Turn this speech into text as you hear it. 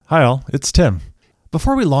Hi all, it's Tim.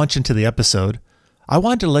 Before we launch into the episode, I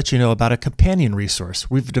wanted to let you know about a companion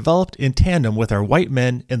resource we've developed in tandem with our White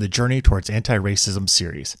Men in the Journey Towards Anti-Racism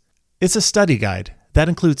series. It's a study guide that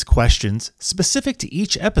includes questions specific to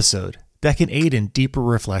each episode that can aid in deeper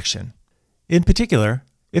reflection. In particular,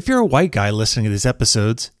 if you're a white guy listening to these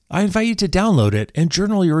episodes, I invite you to download it and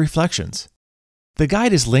journal your reflections. The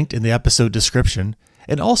guide is linked in the episode description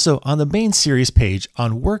and also on the main series page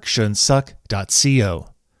on workshouldn'tsuck.co.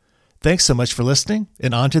 Thanks so much for listening,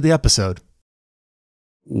 and on to the episode.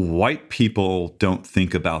 White people don't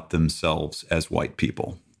think about themselves as white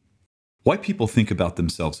people. White people think about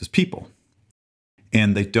themselves as people.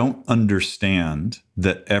 And they don't understand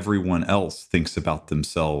that everyone else thinks about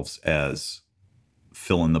themselves as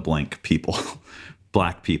fill in the blank people,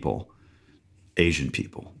 Black people, Asian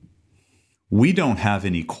people. We don't have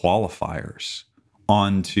any qualifiers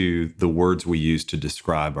onto the words we use to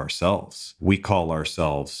describe ourselves. We call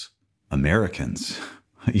ourselves Americans,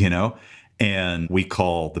 and we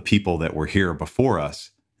call the people that were here before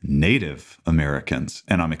us Native Americans.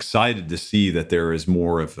 And I'm excited to see that there is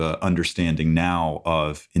more of an understanding now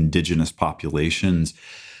of indigenous populations.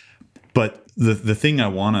 But the thing I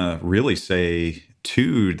want to really say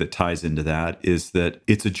too that ties into that is that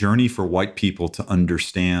it's a journey for white people to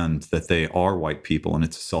understand that they are white people, and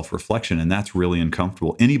it's a self-reflection, and that's really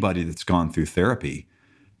uncomfortable. Anybody that's gone through therapy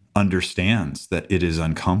understands that it is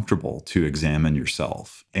uncomfortable to examine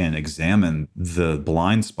yourself and examine the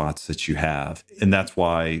blind spots that you have. And that's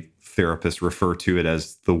why therapists refer to it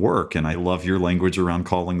as the work. And I love your language around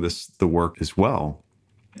calling this the work as well.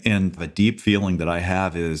 And the deep feeling that I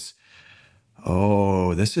have is,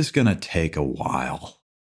 this is going to take a while.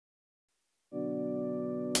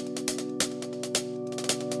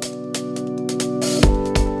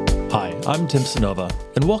 Hi, I'm Tim Sonova,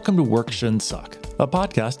 and welcome to Work Shouldn't Suck, a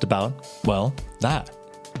podcast about, that.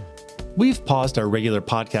 We've paused our regular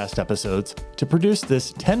podcast episodes to produce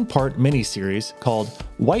this 10-part mini-series called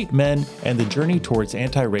White Men and the Journey Towards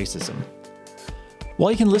Anti-Racism.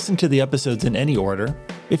 While you can listen to the episodes in any order,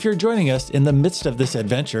 if you're joining us in the midst of this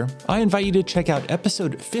adventure, I invite you to check out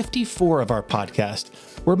episode 54 of our podcast,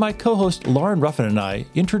 where my co-host Lauren Ruffin and I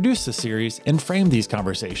introduce the series and frame these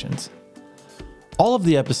conversations. All of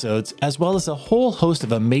the episodes, as well as a whole host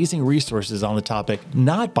of amazing resources on the topic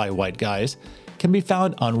not by white guys, can be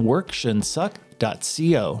found on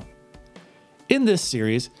workshouldn'tsuck.co. In this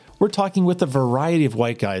series, we're talking with a variety of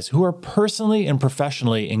white guys who are personally and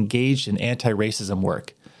professionally engaged in anti-racism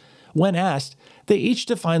work. When asked, they each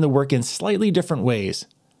define the work in slightly different ways.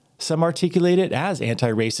 Some articulate it as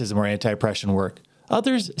anti-racism or anti-oppression work.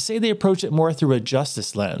 Others say they approach it more through a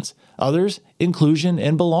justice lens. Others, inclusion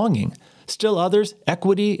and belonging. Still others,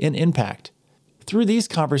 equity and impact. Through these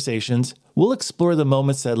conversations, we'll explore the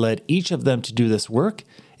moments that led each of them to do this work,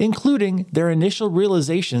 including their initial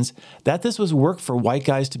realizations that this was work for white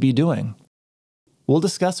guys to be doing. We'll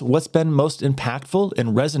discuss what's been most impactful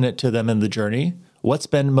and resonant to them in the journey, what's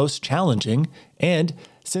been most challenging, and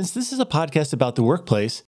since this is a podcast about the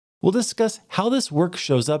workplace, we'll discuss how this work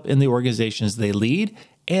shows up in the organizations they lead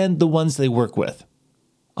and the ones they work with.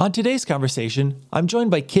 On today's conversation, I'm joined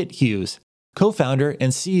by Kit Hughes, co-founder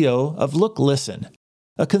and CEO of Look Listen,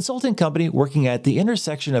 a consulting company working at the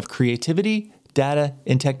intersection of creativity, data,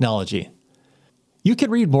 and technology. You can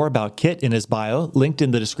read more about Kit in his bio, linked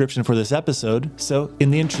in the description for this episode, so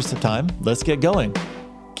in the interest of time, let's get going.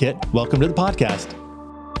 Kit, welcome to the podcast.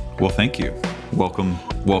 Well, thank you.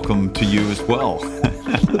 Welcome to you as well.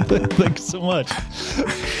 Thanks so much.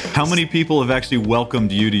 How many people have actually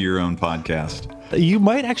welcomed you to your own podcast? You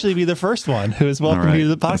might actually be the first one who has welcomed you to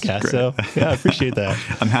the podcast. So yeah, I appreciate that.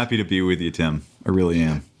 I'm happy to be with you, Tim. I really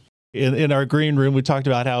am. In our green room, we talked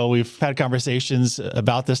about how we've had conversations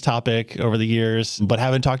about this topic over the years, but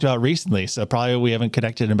haven't talked about it recently. So probably we haven't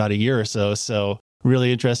connected in about a year or so. So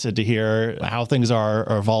really interested to hear how things are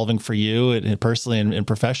evolving for you and personally and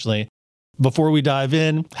professionally. Before we dive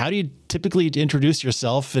in, how do you typically introduce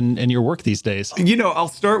yourself and your work these days? I'll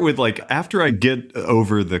start with after I get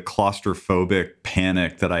over the claustrophobic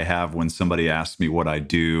panic that I have when somebody asks me what I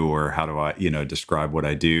do or how do I, describe what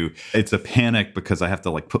I do. It's a panic because I have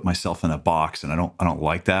to put myself in a box, and I don't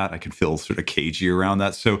like that. I can feel sort of cagey around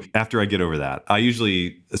that. So after I get over that, I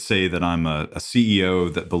usually say that I'm a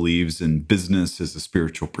CEO that believes in business as a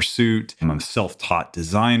spiritual pursuit. I'm a self-taught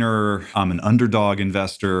designer. I'm an underdog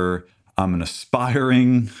investor. I'm an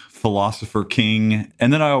aspiring philosopher king.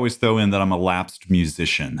 And then I always throw in that I'm a lapsed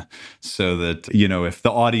musician, so that, if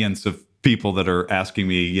the audience of people that are asking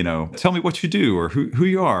me, tell me what you do or who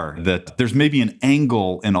you are, that there's maybe an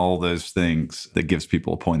angle in all those things that gives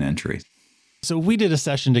people a point of entry. So we did a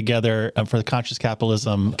session together for the conscious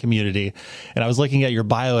capitalism community, and I was looking at your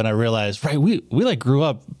bio and I realized, right, we like grew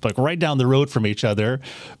up like right down the road from each other,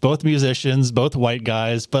 both musicians, both white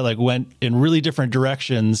guys, but like went in really different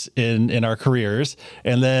directions in our careers,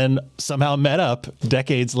 and then somehow met up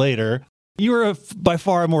decades later. You were by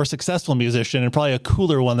far a more successful musician and probably a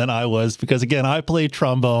cooler one than I was because, again, I played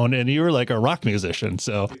trombone and you were like a rock musician.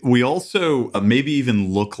 So we also maybe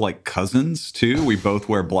even look like cousins, too. We both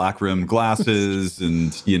wear black rimmed glasses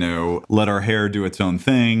and, let our hair do its own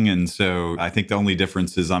thing. And so I think the only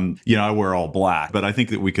difference is I wear all black, but I think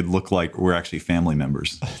that we could look like we're actually family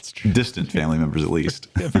members. That's true. Distant family members, at least.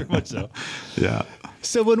 Yeah, very much so. Yeah.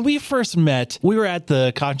 So when we first met, we were at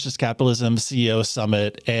the Conscious Capitalism CEO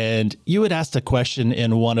Summit, and you had asked a question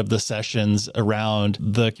in one of the sessions around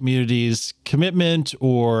the community's commitment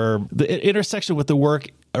or the intersection with the work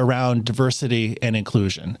around diversity and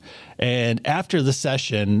inclusion. And after the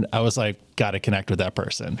session, I was like, got to connect with that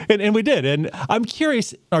person. And we did. And I'm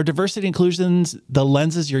curious, are diversity inclusions the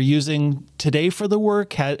lenses you're using today for the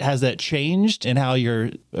work? Has that changed in how you're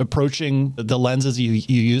approaching the lenses you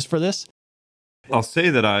use for this? I'll say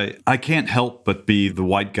that I can't help but be the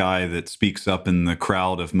white guy that speaks up in the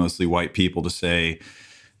crowd of mostly white people to say,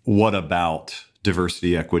 what about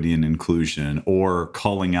diversity, equity, and inclusion? Or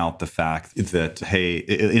calling out the fact that, hey,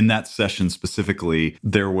 in that session specifically,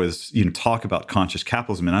 there was talk about conscious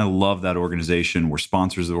capitalism. And I love that organization. We're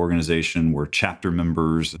sponsors of the organization. We're chapter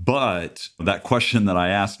members. But that question that I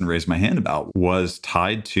asked and raised my hand about was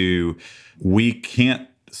tied to, we can't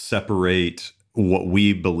separate what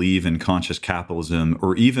we believe in conscious capitalism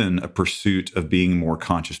or even a pursuit of being more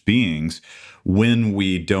conscious beings when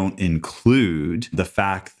we don't include the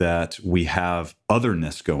fact that we have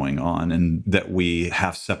otherness going on and that we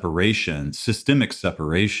have separation, systemic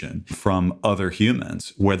separation from other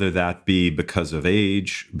humans, whether that be because of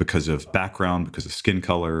age, because of background, because of skin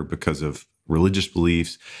color, because of religious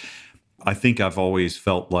beliefs. I think I've always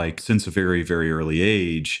felt like since a very, very early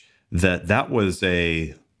age that was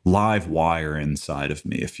a live wire inside of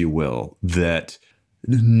me, if you will, that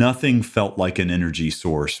nothing felt like an energy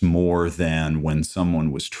source more than when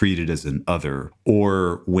someone was treated as an other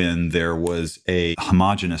or when there was a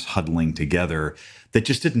homogenous huddling together that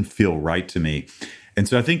just didn't feel right to me. And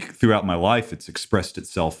so I think throughout my life, it's expressed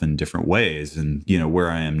itself in different ways. And, where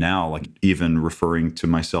I am now, like even referring to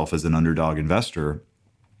myself as an underdog investor,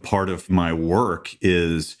 part of my work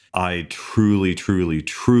is I truly, truly,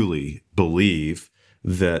 truly believe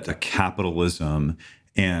that capitalism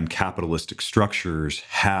and capitalistic structures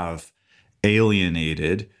have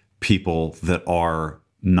alienated people that are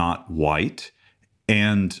not white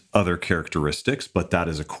and other characteristics, but that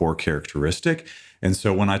is a core characteristic. And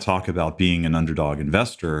so when I talk about being an underdog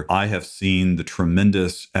investor, I have seen the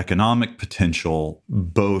tremendous economic potential,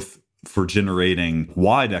 both for generating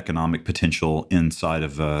wide economic potential inside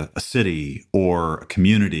of a city or a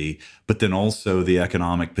community, but then also the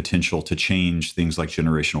economic potential to change things like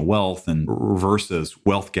generational wealth and reverses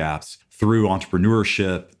wealth gaps through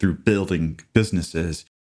entrepreneurship, through building businesses.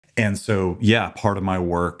 And so, part of my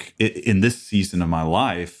work in this season of my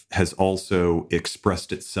life has also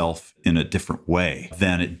expressed itself in a different way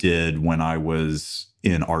than it did when I was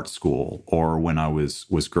in art school or when I was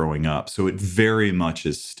growing up. So it very much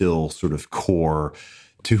is still sort of core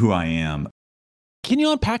to who I am. Can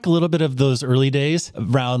you unpack a little bit of those early days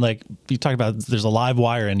around, like, you talked about there's a live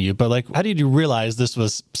wire in you, but like, how did you realize this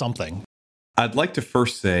was something? I'd like to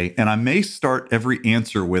first say, and I may start every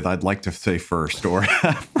answer with I'd like to say first or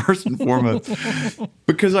first and foremost,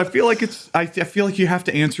 because I feel like I feel like you have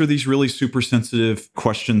to answer these really super sensitive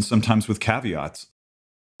questions sometimes with caveats.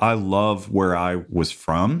 I love where I was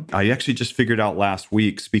from. I actually just figured out last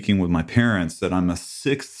week, speaking with my parents, that I'm a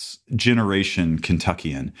sixth generation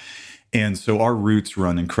Kentuckian. And so our roots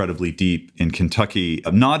run incredibly deep in Kentucky,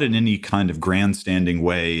 not in any kind of grandstanding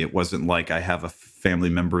way. It wasn't like I have a family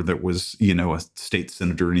member that was, a state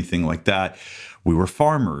senator or anything like that. We were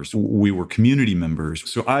farmers. We were community members.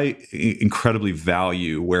 So I incredibly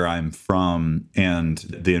value where I'm from and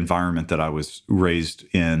the environment that I was raised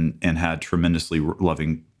in and had tremendously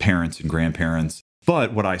loving parents and grandparents.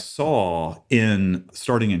 But what I saw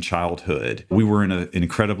starting in childhood, we were in an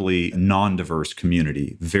incredibly non-diverse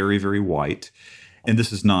community, very, very white. And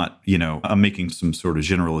this is not, I'm making some sort of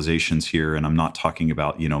generalizations here, and I'm not talking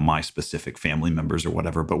about, my specific family members or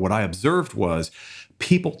whatever. But what I observed was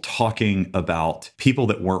people talking about people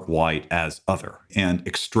that weren't white as other and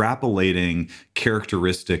extrapolating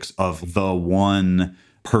characteristics of the one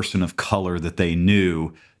person of color that they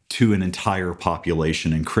knew to an entire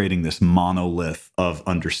population and creating this monolith of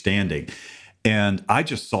understanding. And I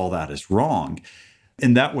just saw that as wrong.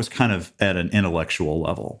 And that was kind of at an intellectual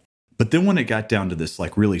level. But then when it got down to this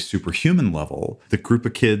like really superhuman level, the group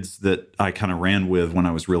of kids that I kind of ran with when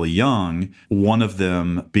I was really young, one of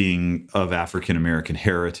them being of African American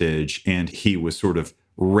heritage, and he was sort of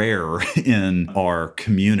rare in our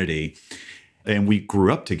community. And we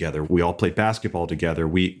grew up together. We all played basketball together.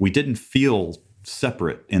 We didn't feel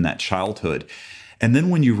separate in that childhood. And then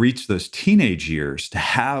when you reach those teenage years, to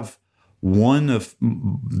have one of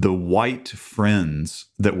the white friends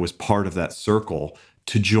that was part of that circle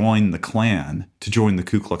to join the Klan, to join the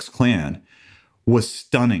Ku Klux Klan, was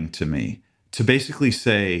stunning to me. To basically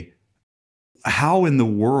say, how in the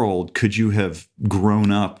world could you have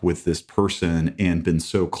grown up with this person and been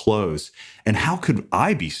so close? And how could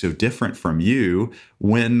I be so different from you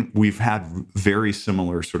when we've had very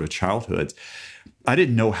similar sort of childhoods? I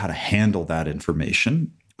didn't know how to handle that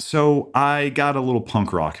information. So I got a little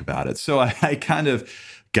punk rock about it. So I kind of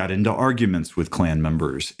got into arguments with Klan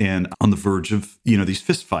members and on the verge of, these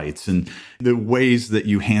fistfights and the ways that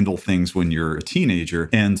you handle things when you're a teenager.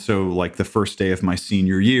 And so like the first day of my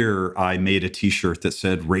senior year, I made a t-shirt that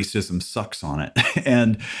said racism sucks on it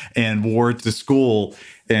and wore it to school.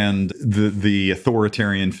 And the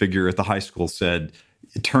authoritarian figure at the high school said,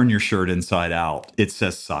 turn your shirt inside out. It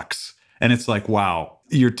says sucks. And it's like, wow,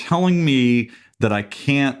 you're telling me that I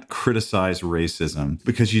can't criticize racism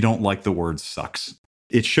because you don't like the word sucks.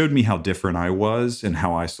 It showed me how different I was and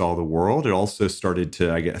how I saw the world. It also started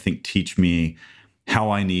to, I think, teach me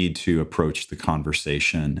how I need to approach the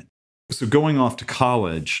conversation. So going off to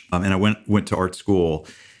college, and I went to art school,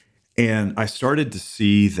 and I started to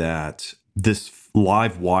see that this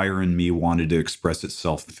live wire in me wanted to express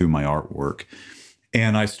itself through my artwork.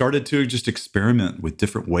 And I started to just experiment with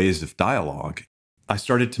different ways of dialogue. I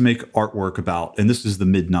started to make artwork about, and this is the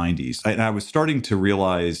mid-90s, and I was starting to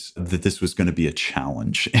realize that this was going to be a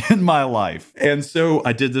challenge in my life. And so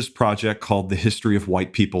I did this project called The History of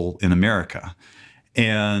White People in America.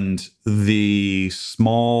 And the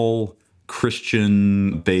small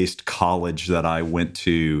Christian-based college that I went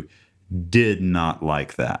to did not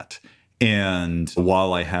like that. And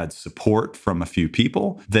while I had support from a few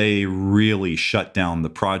people, they really shut down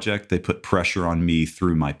the project. They put pressure on me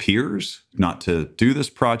through my peers not to do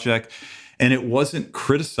this project. And it wasn't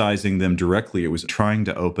criticizing them directly. It was trying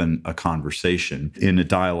to open a conversation in a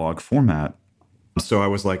dialogue format. So I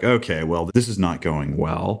was like, okay, well, this is not going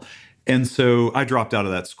well. And so I dropped out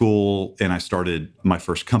of that school and I started my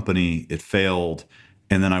first company. It failed.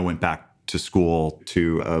 And then I went back to school,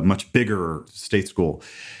 to a much bigger state school.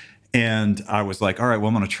 And I was like, all right, well,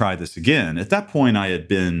 I'm going to try this again. At that point, I had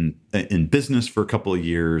been in business for a couple of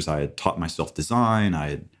years. I had taught myself design. I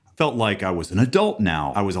had felt like I was an adult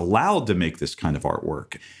now. I was allowed to make this kind of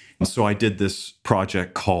artwork. And so I did this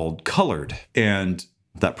project called Colored. And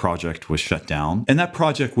that project was shut down. And that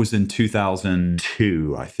project was in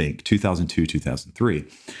 2002, I think, 2002, 2003.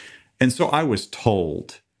 And so I was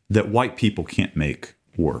told that white people can't make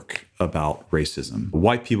work about racism.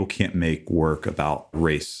 White people can't make work about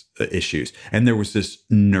race issues. And there was this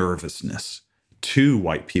nervousness to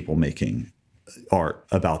white people making art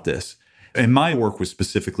about this. And my work was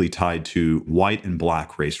specifically tied to white and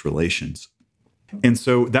black race relations. And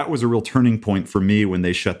so that was a real turning point for me when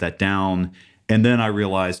they shut that down. And then I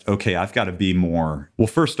realized, okay, I've got to be more. Well,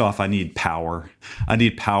 first off, I need power. I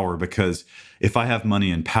need power because if I have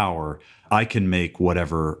money and power, I can make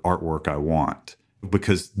whatever artwork I want,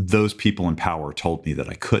 because those people in power told me that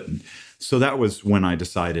I couldn't. So that was when I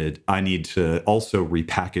decided I need to also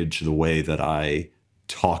repackage the way that I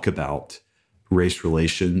talk about race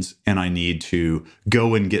relations, and I need to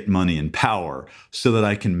go and get money and power so that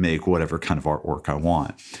I can make whatever kind of artwork I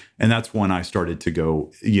want. And that's when I started to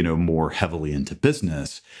go, more heavily into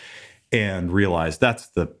business and realize that's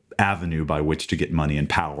the avenue by which to get money and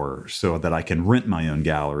power so that I can rent my own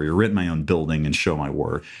gallery or rent my own building and show my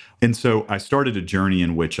work. And so I started a journey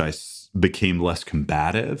in which I became less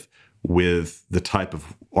combative with the type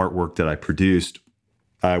of artwork that I produced.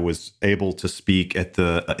 I was able to speak at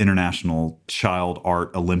the International Child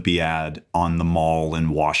Art Olympiad on the Mall in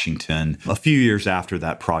Washington a few years after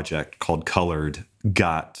that project called Colored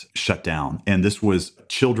got shut down. And this was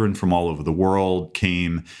children from all over the world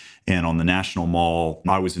came, and on the National Mall,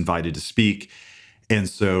 I was invited to speak. And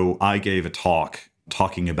so I gave a talk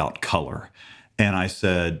talking about color. And I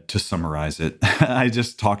said, to summarize it, I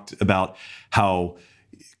just talked about how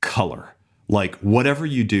color, like whatever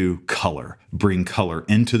you do, color, bring color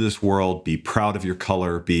into this world, be proud of your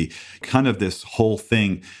color, be kind of this whole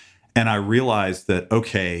thing. And I realized that,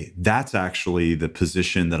 okay, that's actually the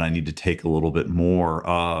position that I need to take a little bit more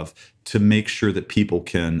of to make sure that people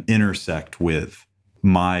can intersect with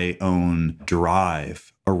my own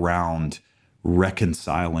drive around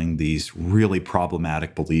reconciling these really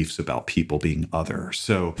problematic beliefs about people being other.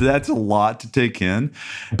 So that's a lot to take in,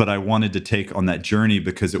 but I wanted to take on that journey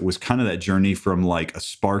because it was kind of that journey from like a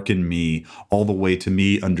spark in me all the way to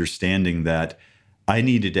me understanding that I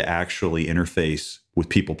needed to actually interface with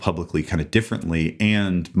people publicly kind of differently,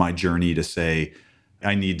 and my journey to say,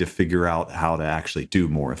 I need to figure out how to actually do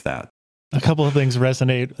more of that. A couple of things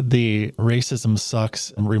resonate. The racism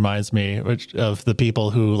sucks reminds me of the people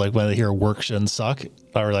who, like, when they hear work shouldn't suck,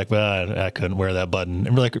 are like, well, I couldn't wear that button.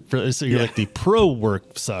 And we're like, so you're like the pro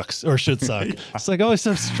work sucks or should suck. It's like always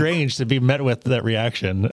so strange to be met with that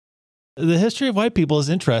reaction. The history of white people is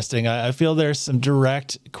interesting. I feel there's some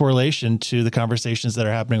direct correlation to the conversations that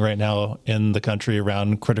are happening right now in the country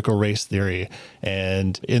around critical race theory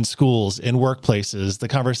and in schools, in workplaces, the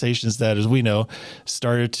conversations that, as we know,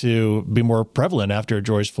 started to be more prevalent after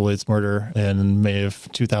George Floyd's murder in May of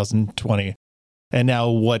 2020. And now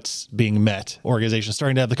what's being met? Organizations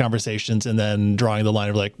starting to have the conversations and then drawing the line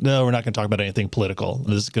of like, no, we're not going to talk about anything political.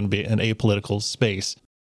 This is going to be an apolitical space.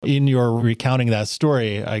 In your recounting that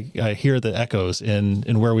story, I hear the echoes in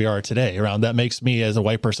where we are today around that makes me as a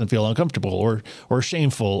white person feel uncomfortable or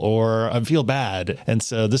shameful or I feel bad. And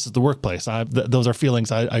so this is the workplace. Those are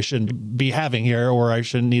feelings I shouldn't be having here, or I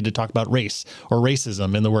shouldn't need to talk about race or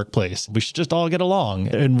racism in the workplace. We should just all get along,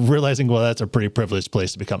 and realizing, well, that's a pretty privileged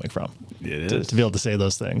place to be coming from. It is. To be able to say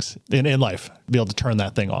those things in life, be able to turn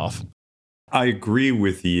that thing off. I agree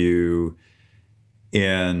with you.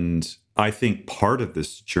 And I think part of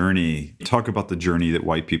this journey, talk about the journey that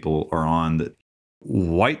white people are on, that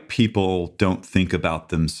white people don't think about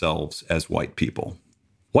themselves as white people.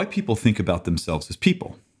 White people think about themselves as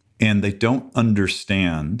people, and they don't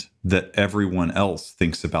understand that everyone else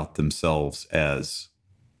thinks about themselves as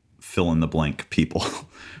fill in the blank people,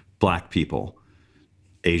 Black people,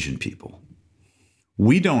 Asian people.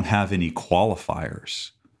 We don't have any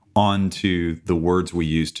qualifiers onto the words we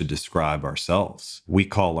use to describe ourselves. We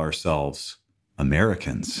call ourselves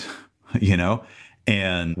Americans,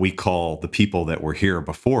 and we call the people that were here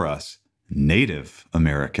before us Native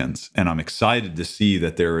Americans. And I'm excited to see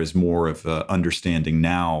that there is more of an understanding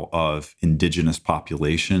now of indigenous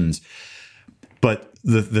populations. But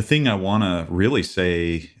the thing I want to really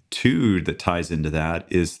say too that ties into that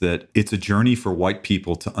is that it's a journey for white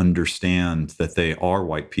people to understand that they are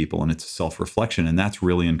white people, and it's a self-reflection, and that's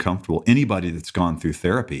really uncomfortable. Anybody that's gone through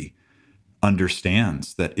therapy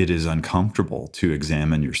understands that it is uncomfortable to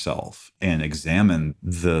examine yourself and examine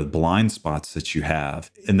the blind spots that you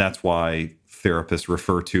have. And that's why therapists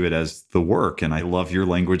refer to it as the work. And I love your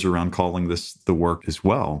language around calling this the work as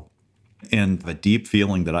well. And the deep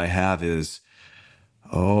feeling that I have is,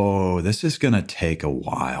 oh, this is going to take a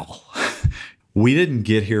while. We didn't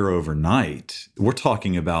get here overnight. We're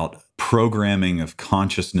talking about programming of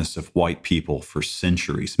consciousness of white people for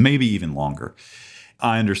centuries, maybe even longer.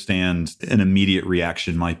 I understand an immediate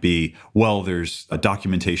reaction might be, well, there's a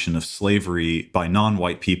documentation of slavery by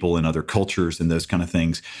non-white people in other cultures and those kind of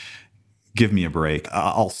things. Give me a break.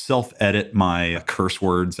 I'll self-edit my curse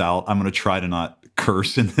words out. I'm going to try to not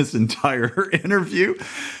curse in this entire interview,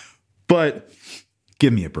 but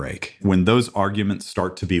give me a break. When those arguments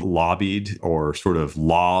start to be lobbied or sort of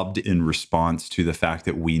lobbed in response to the fact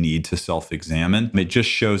that we need to self-examine, it just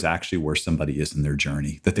shows actually where somebody is in their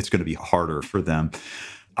journey, that it's going to be harder for them.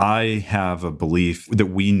 I have a belief that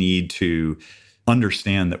we need to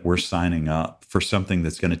understand that we're signing up for something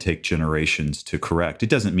that's going to take generations to correct. It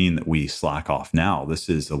doesn't mean that we slack off now. This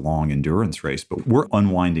is a long endurance race, but we're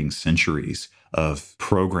unwinding centuries of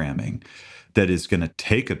programming that is going to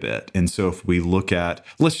take a bit. And so if we look at,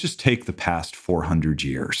 let's just take the past 400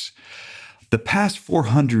 years. The past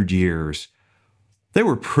 400 years, they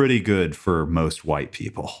were pretty good for most white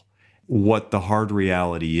people. What the hard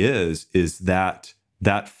reality is that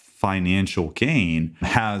financial gain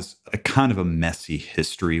has a kind of a messy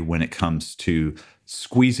history when it comes to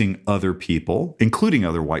squeezing other people, including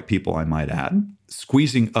other white people, I might add,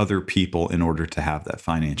 squeezing other people in order to have that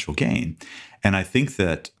financial gain. And I think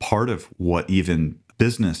that part of what even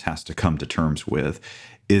business has to come to terms with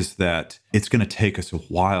is that it's going to take us a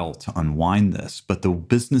while to unwind this. But the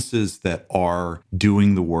businesses that are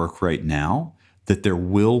doing the work right now, that there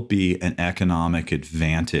will be an economic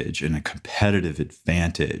advantage and a competitive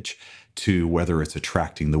advantage to whether it's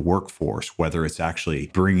attracting the workforce, whether it's actually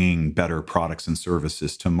bringing better products and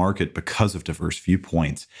services to market because of diverse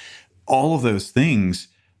viewpoints. All of those things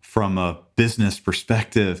from a business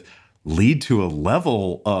perspective lead to a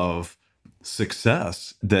level of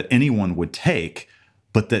success that anyone would take,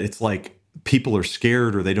 but that it's like people are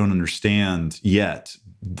scared or they don't understand yet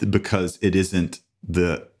because it isn't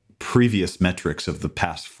the previous metrics of the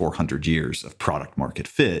past 400 years of product market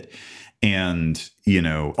fit and,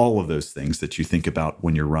 all of those things that you think about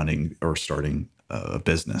when you're running or starting a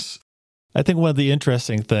business. I think one of the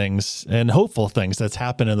interesting things and hopeful things that's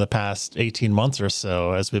happened in the past 18 months or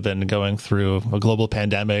so, as we've been going through a global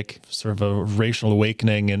pandemic, sort of a racial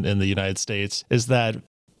awakening in the United States, is that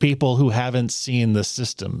people who haven't seen the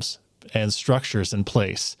systems and structures in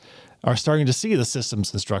place are starting to see the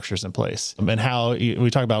systems and structures in place, and how we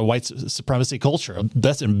talk about white supremacy culture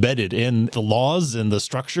that's embedded in the laws and the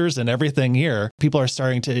structures and everything here. People are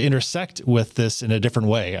starting to intersect with this in a different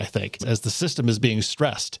way, I think. As the system is being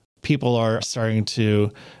stressed, people are starting to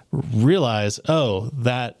realize,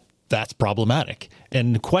 that's problematic,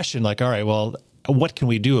 and question like, all right, well, what can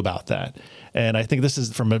we do about that? And I think this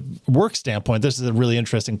is, from a work standpoint, this is a really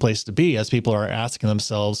interesting place to be, as people are asking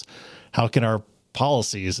themselves, how can our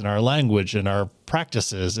policies and our language and our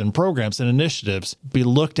practices and programs and initiatives be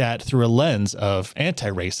looked at through a lens of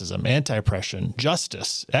anti-racism, anti-oppression,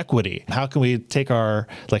 justice, equity? How can we take our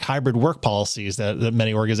hybrid work policies that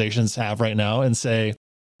many organizations have right now and say,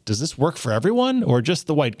 does this work for everyone or just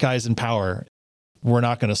the white guys in power? We're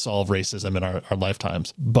not going to solve racism in our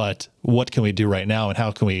lifetimes, but what can we do right now, and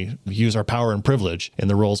how can we use our power and privilege in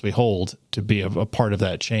the roles we hold to be a part of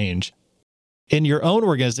that change? In your own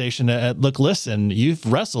organization at Look Listen, you've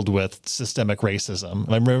wrestled with systemic racism.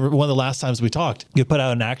 I remember one of the last times we talked, you put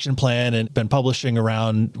out an action plan and been publishing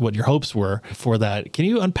around what your hopes were for that. Can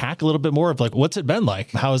you unpack a little bit more of what's it been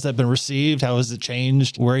like? How has that been received? How has it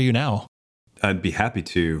changed? Where are you now? I'd be happy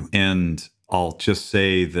to. And I'll just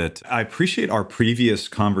say that I appreciate our previous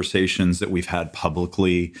conversations that we've had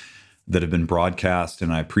publicly that have been broadcast.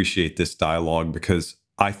 And I appreciate this dialogue because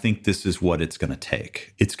I think this is what it's going to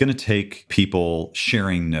take. It's going to take people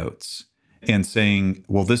sharing notes and saying,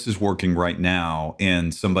 well, this is working right now.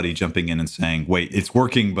 And somebody jumping in and saying, wait, it's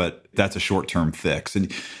working, but that's a short-term fix.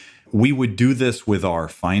 And we would do this with our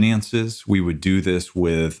finances. We would do this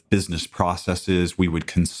with business processes. We would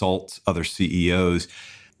consult other CEOs.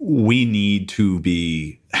 We need to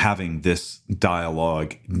be having this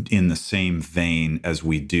dialogue in the same vein as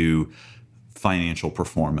we do financial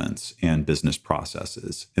performance and business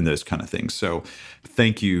processes and those kind of things. So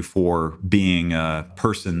thank you for being a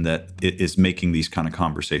person that is making these kind of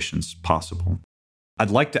conversations possible.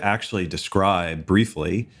 I'd like to actually describe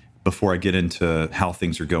briefly, before I get into how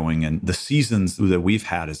things are going and the seasons that we've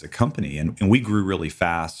had as a company. And we grew really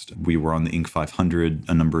fast. We were on the Inc. 500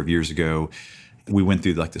 a number of years ago. We went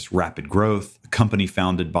through this rapid growth. A company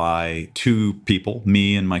founded by two people,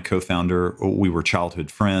 me and my co-founder. We were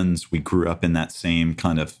childhood friends. We grew up in that same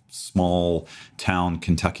kind of small town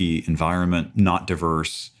Kentucky environment, not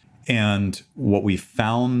diverse. And what we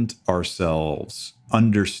found ourselves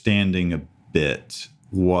understanding a bit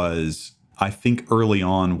was, I think early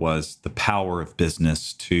on, was the power of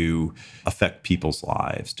business to affect people's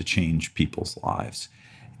lives, to change people's lives,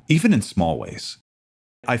 even in small ways.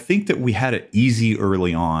 I think that we had it easy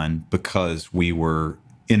early on because we were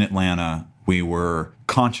in Atlanta. We were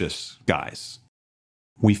conscious guys.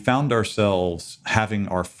 We found ourselves having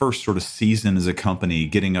our first sort of season as a company,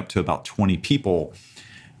 getting up to about 20 people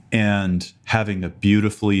and having a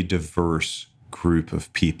beautifully diverse group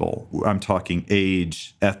of people. I'm talking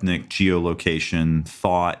age, ethnic, geolocation,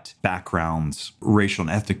 thought, backgrounds, racial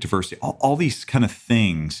and ethnic diversity, all these kind of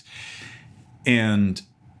things. And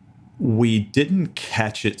we didn't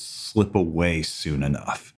catch it slip away soon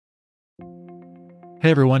enough. Hey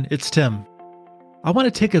everyone, it's Tim. I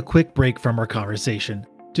want to take a quick break from our conversation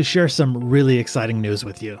to share some really exciting news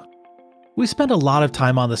with you. We spend a lot of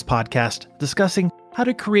time on this podcast discussing how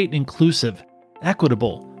to create inclusive,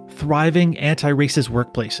 equitable, thriving anti-racist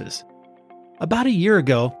workplaces. About a year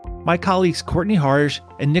ago, my colleagues Courtney Harge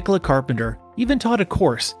and Nicola Carpenter even taught a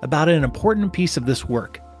course about an important piece of this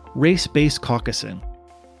work, race-based caucusing.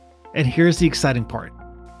 And here's the exciting part.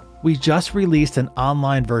 We just released an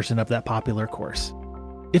online version of that popular course.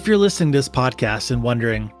 If you're listening to this podcast and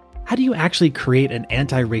wondering, how do you actually create an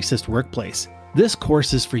anti-racist workplace? This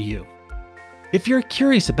course is for you. If you're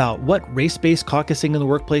curious about what race-based caucusing in the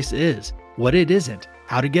workplace is, what it isn't,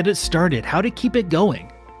 how to get it started, how to keep it going,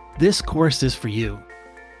 this course is for you.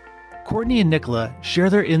 Courtney and Nicola share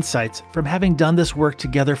their insights from having done this work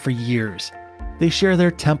together for years. They share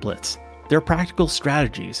their templates, their practical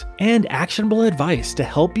strategies, and actionable advice to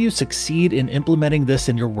help you succeed in implementing this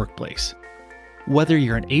in your workplace. Whether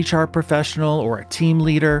you're an HR professional or a team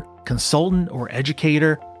leader, consultant or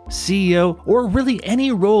educator, CEO, or really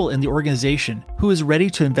any role in the organization who is ready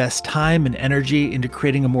to invest time and energy into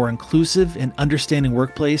creating a more inclusive and understanding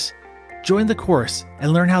workplace, join the course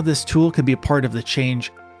and learn how this tool can be a part of the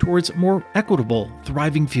change towards more equitable,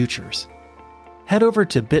 thriving futures. Head over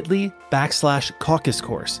to bit.ly/caucus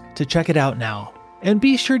course to check it out now. And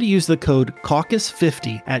be sure to use the code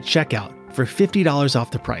CAUCUS50 at checkout for $50 off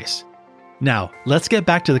the price. Now, let's get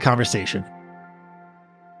back to the conversation.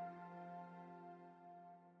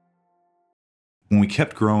 When we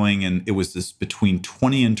kept growing, and it was this between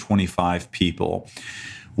 20 and 25 people,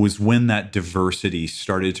 was when that diversity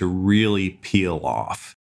started to really peel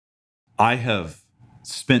off. I have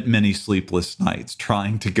spent many sleepless nights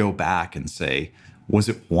trying to go back and say, was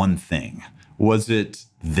it one thing? Was it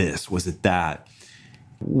this? Was it that?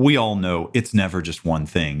 We all know it's never just one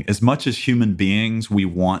thing. As much as human beings, we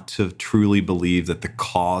want to truly believe that the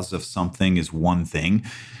cause of something is one thing.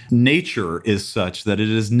 Nature is such that it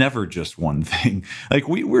is never just one thing. Like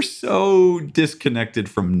we're so disconnected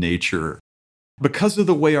from nature because of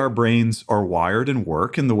the way our brains are wired and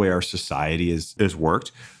work and the way our society is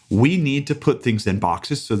worked. We need to put things in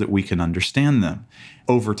boxes so that we can understand them.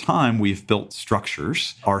 Over time, we've built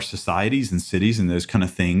structures, our societies and cities and those kind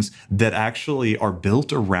of things that actually are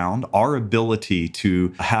built around our ability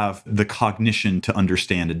to have the cognition to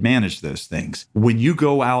understand and manage those things. When you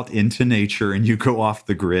go out into nature and you go off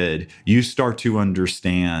the grid, you start to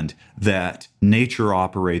understand that nature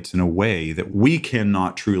operates in a way that we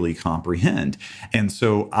cannot truly comprehend. And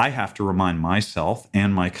so I have to remind myself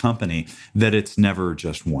and my company that it's never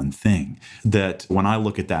just one thing. That when I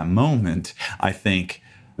look at that moment, I think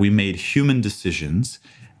we made human decisions,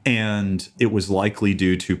 and it was likely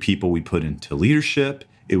due to people we put into leadership.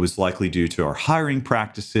 It was likely due to our hiring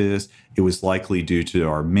practices. It was likely due to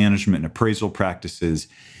our management and appraisal practices.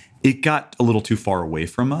 It got a little too far away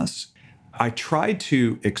from us. I tried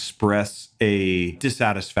to express a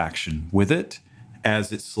dissatisfaction with it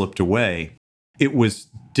as it slipped away. It was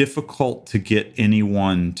difficult to get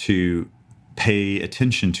anyone to pay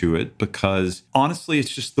attention to it because honestly,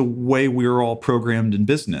 it's just the way we were all programmed in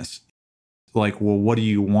business. Like, well, what do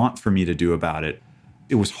you want for me to do about it?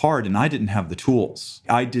 It was hard, and I didn't have the tools.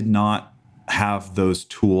 I did not have those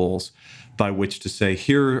tools by which to say,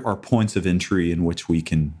 here are points of entry in which we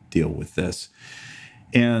can deal with this.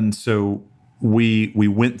 And so we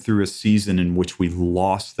went through a season in which we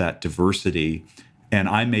lost that diversity, and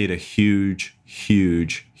I made a huge,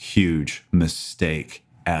 huge, huge mistake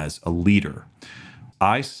as a leader.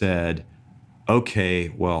 I said, okay,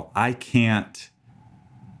 well, I can't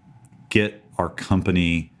get our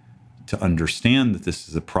company to understand that this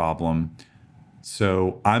is a problem.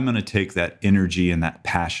 So I'm going to take that energy and that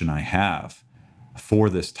passion I have for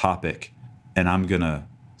this topic, and I'm going to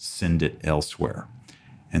send it elsewhere.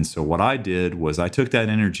 And so what I did was I took that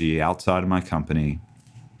energy outside of my company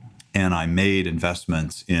and I made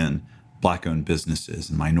investments in Black-owned businesses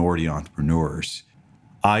and minority entrepreneurs.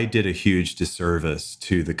 I did a huge disservice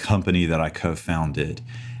to the company that I co-founded.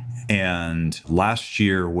 And last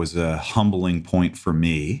year was a humbling point for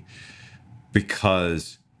me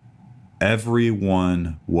because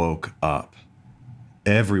everyone woke up.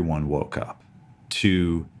 Everyone woke up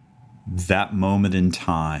to that moment in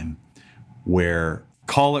time where,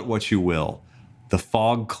 call it what you will, the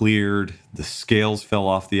fog cleared, the scales fell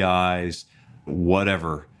off the eyes,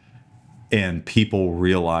 whatever. And people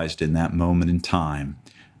realized in that moment in time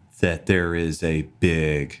that there is a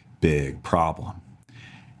big, big problem.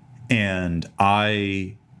 And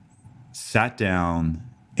I sat down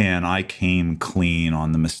and I came clean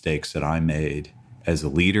on the mistakes that I made as a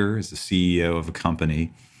leader, as a CEO of a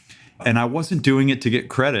company. And I wasn't doing it to get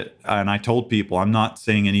credit. And I told people, I'm not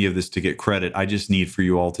saying any of this to get credit. I just need for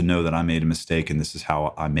you all to know that I made a mistake and this is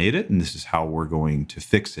how I made it and this is how we're going to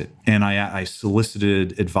fix it. And I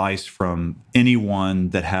solicited advice from anyone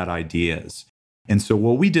that had ideas. And so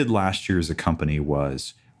what we did last year as a company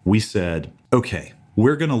was we said, okay,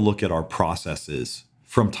 we're going to look at our processes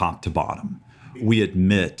from top to bottom. We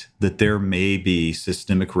admit that there may be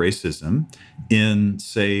systemic racism in,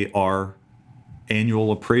 say, our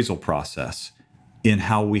annual appraisal process, in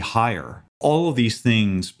how we hire, all of these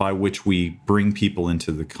things by which we bring people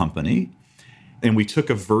into the company. And we took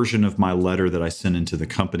a version of my letter that I sent into the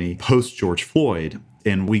company post George Floyd,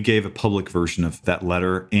 and we gave a public version of that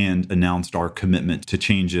letter and announced our commitment to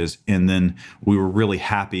changes. And then we were really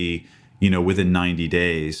happy, within 90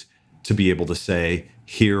 days to be able to say,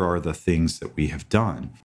 here are the things that we have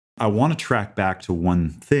done. I want to track back to one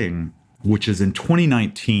thing, which is in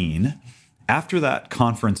 2019, after that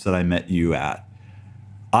conference that I met you at,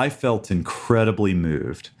 I felt incredibly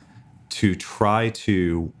moved to try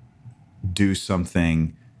to do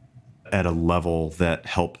something at a level that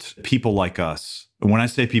helped people like us. And when I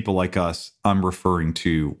say people like us, I'm referring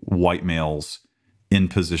to white males in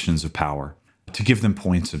positions of power to give them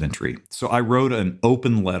points of entry. So I wrote an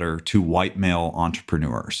open letter to white male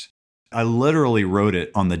entrepreneurs. I literally wrote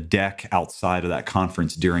it on the deck outside of that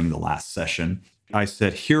conference during the last session. I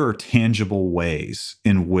said, here are tangible ways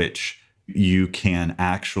in which you can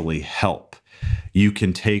actually help. You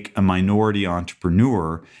can take a minority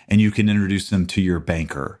entrepreneur and you can introduce them to your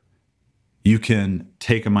banker. You can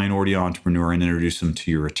take a minority entrepreneur and introduce them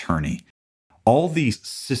to your attorney. All these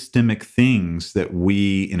systemic things that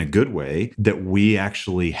we, in a good way, that we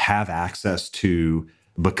actually have access to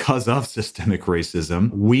because of systemic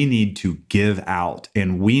racism, we need to give out,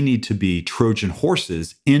 and we need to be Trojan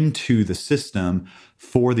horses into the system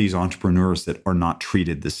for these entrepreneurs that are not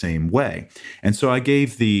treated the same way. And so I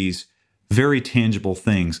gave these very tangible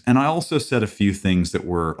things. And I also said a few things that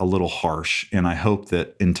were a little harsh, and I hope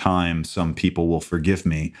that in time some people will forgive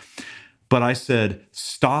me. But I said,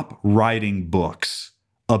 stop writing books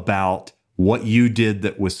about what you did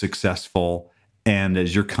that was successful and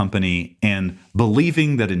as your company, and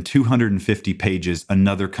believing that in 250 pages,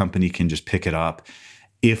 another company can just pick it up.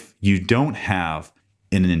 If you don't have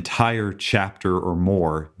an entire chapter or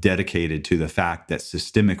more dedicated to the fact that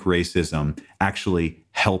systemic racism actually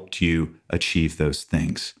helped you achieve those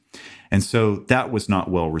things. And so that was not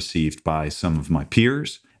well received by some of my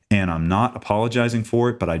peers. And I'm not apologizing for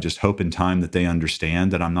it, but I just hope in time that they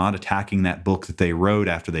understand that I'm not attacking that book that they wrote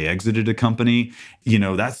after they exited a company. You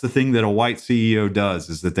know, that's the thing that a white CEO does,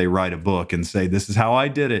 is that they write a book and say, this is how I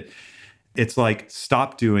did it. It's like,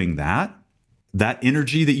 stop doing that. That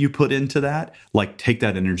energy that you put into that, like, take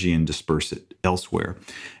that energy and disperse it elsewhere.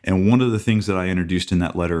 And one of the things that I introduced in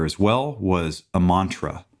that letter as well was a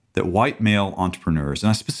mantra that white male entrepreneurs, and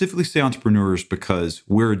I specifically say entrepreneurs because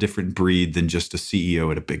we're a different breed than just a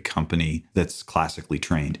CEO at a big company that's classically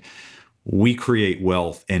trained. We create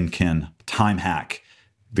wealth and can time hack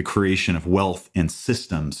the creation of wealth and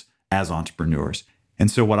systems as entrepreneurs.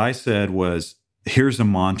 And so what I said was, here's a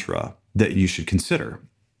mantra that you should consider.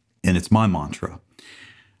 And it's my mantra.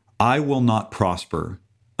 I will not prosper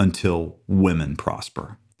until women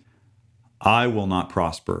prosper. I will not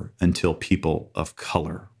prosper until people of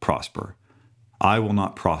color prosper. I will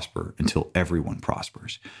not prosper until everyone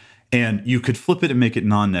prospers. And you could flip it and make it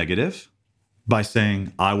non-negative by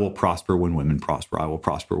saying, I will prosper when women prosper. I will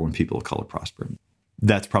prosper when people of color prosper.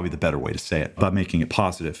 That's probably the better way to say it, by making it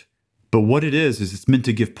positive. But what it is it's meant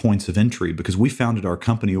to give points of entry, because we founded our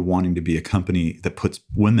company wanting to be a company that puts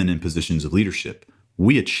women in positions of leadership.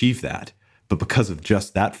 We achieved that. But because of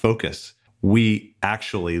just that focus, we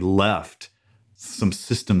actually left some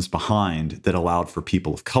systems behind that allowed for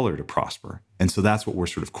people of color to prosper. And so that's what we're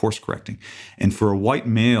sort of course correcting. And for a white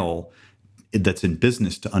male that's in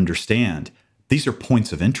business to understand, these are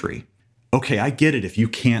points of entry. Okay, I get it if you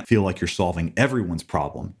can't feel like you're solving everyone's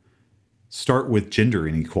problem. Start with gender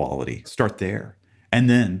inequality. Start there. And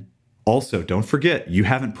then also, don't forget, you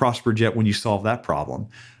haven't prospered yet when you solve that problem,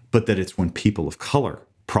 but that it's when people of color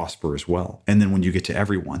prosper as well. And then when you get to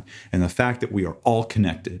everyone, and the fact that we are all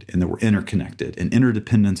connected and that we're interconnected, and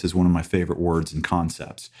interdependence is one of my favorite words and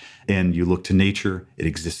concepts. And you look to nature, it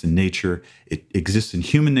exists in nature, it exists in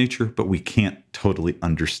human nature, but we can't totally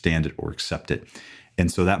understand it or accept it. And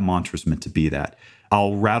so that mantra is meant to be that.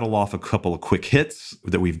 I'll rattle off a couple of quick hits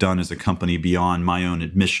that we've done as a company beyond my own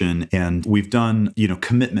admission. And we've done,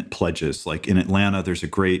 commitment pledges. Like in Atlanta, there's a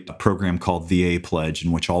great program called the A Pledge,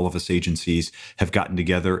 in which all of us agencies have gotten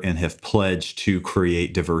together and have pledged to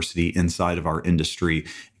create diversity inside of our industry,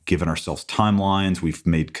 given ourselves timelines. We've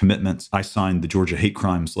made commitments. I signed the Georgia hate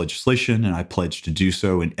crimes legislation, and I pledged to do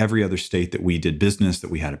so in every other state that we did business, that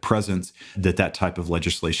we had a presence, that type of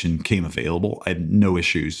legislation came available. I had no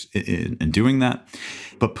issues in doing that.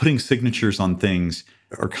 But putting signatures on things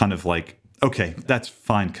are kind of like, okay, that's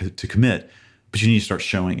fine to commit, but you need to start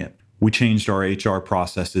showing it. We changed our HR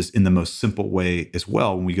processes in the most simple way as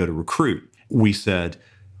well. When we go to recruit, we said,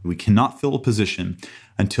 we cannot fill a position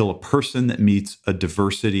until a person that meets a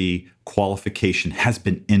diversity qualification has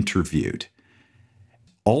been interviewed.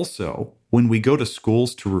 Also, when we go to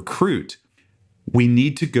schools to recruit, we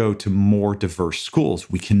need to go to more diverse schools.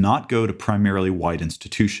 We cannot go to primarily white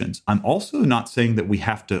institutions. I'm also not saying that we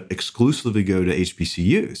have to exclusively go to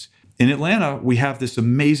HBCUs. In Atlanta, we have this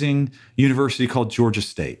amazing university called Georgia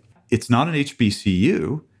State. It's not an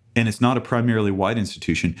HBCU, and it's not a primarily white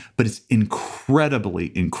institution, but it's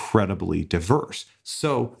incredibly, incredibly diverse.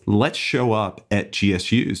 So let's show up at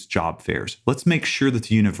GSU's job fairs. Let's make sure that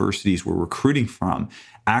the universities we're recruiting from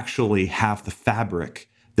actually have the fabric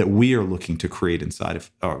that we are looking to create inside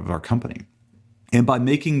of our company. And by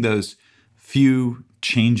making those few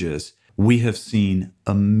changes, we have seen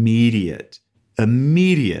immediate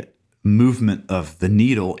movement of the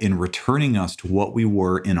needle in returning us to what we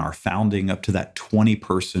were in our founding, up to that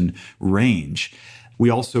 20-person range. We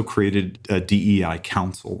also created a DEI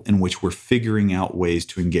council in which we're figuring out ways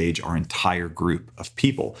to engage our entire group of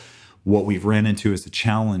people. What we've ran into as a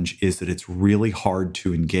challenge is that it's really hard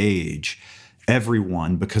to engage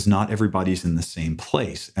everyone because not everybody's in the same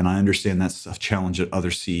place. And I understand that's a challenge that other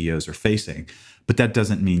CEOs are facing, but that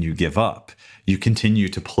doesn't mean you give up. You continue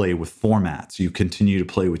to play with formats, you continue to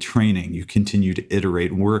play with training, you continue to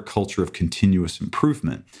iterate. We're a culture of continuous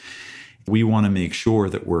improvement. We want to make sure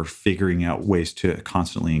that we're figuring out ways to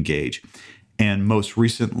constantly engage. And most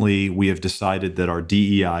recently, we have decided that our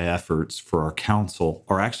DEI efforts for our council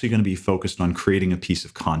are actually going to be focused on creating a piece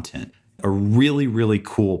of content, a really, really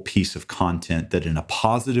cool piece of content that in a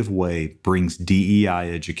positive way brings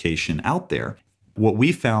DEI education out there. What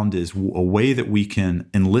we found is a way that we can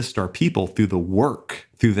enlist our people through the work,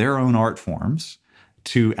 through their own art forms,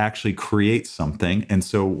 to actually create something. And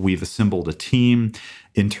so we've assembled a team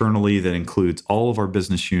internally that includes all of our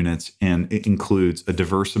business units, and it includes a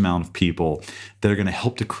diverse amount of people that are going to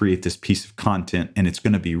help to create this piece of content. And it's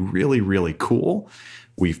going to be really, really cool.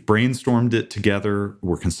 We've brainstormed it together.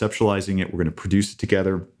 We're conceptualizing it. We're going to produce it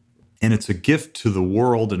together. And it's a gift to the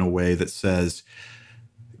world in a way that says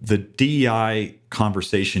the DEI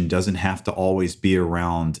conversation doesn't have to always be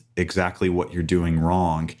around exactly what you're doing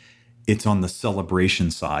wrong. It's on the celebration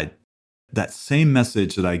side. That same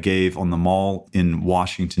message that I gave on the mall in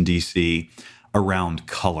Washington, D.C. around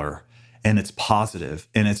color, and it's positive,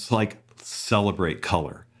 and it's like celebrate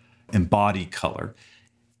color, embody color.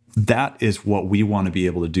 That is what we want to be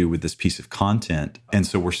able to do with this piece of content. And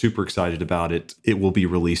so we're super excited about it. It will be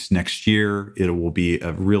released next year. It will be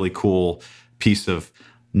a really cool piece of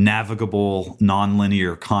navigable,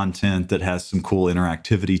 nonlinear content that has some cool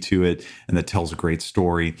interactivity to it and that tells a great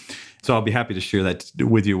story. So I'll be happy to share that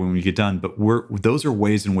with you when we get done. But those are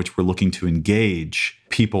ways in which we're looking to engage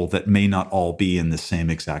people that may not all be in the same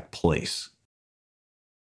exact place.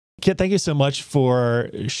 Kit, thank you so much for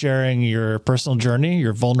sharing your personal journey,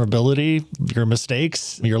 your vulnerability, your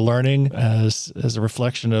mistakes, your learning as a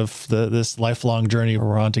reflection of this lifelong journey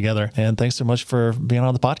we're on together. And thanks so much for being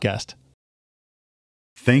on the podcast.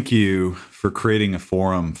 Thank you for creating a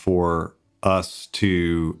forum for us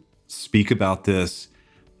to speak about this,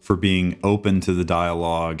 for being open to the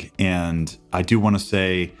dialogue. And I do want to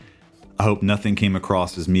say, I hope nothing came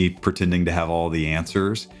across as me pretending to have all the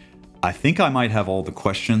answers. I think I might have all the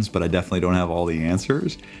questions, but I definitely don't have all the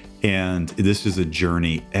answers. And this is a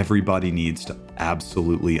journey. Everybody needs to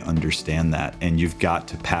absolutely understand that. And you've got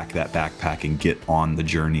to pack that backpack and get on the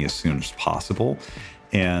journey as soon as possible.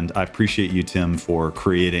 And I appreciate you, Tim, for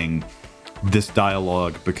creating this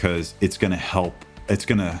dialogue because it's going to help. It's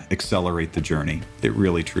going to accelerate the journey. It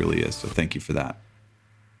really, truly is. So thank you for that.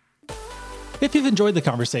 If you've enjoyed the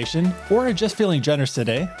conversation or are just feeling generous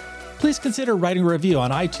today, please consider writing a review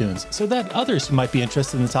on iTunes so that others who might be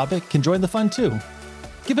interested in the topic can join the fun too.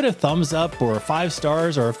 Give it a thumbs up or 5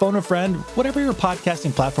 stars or phone a friend, whatever your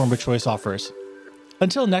podcasting platform of choice offers.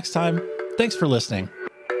 Until next time, thanks for listening.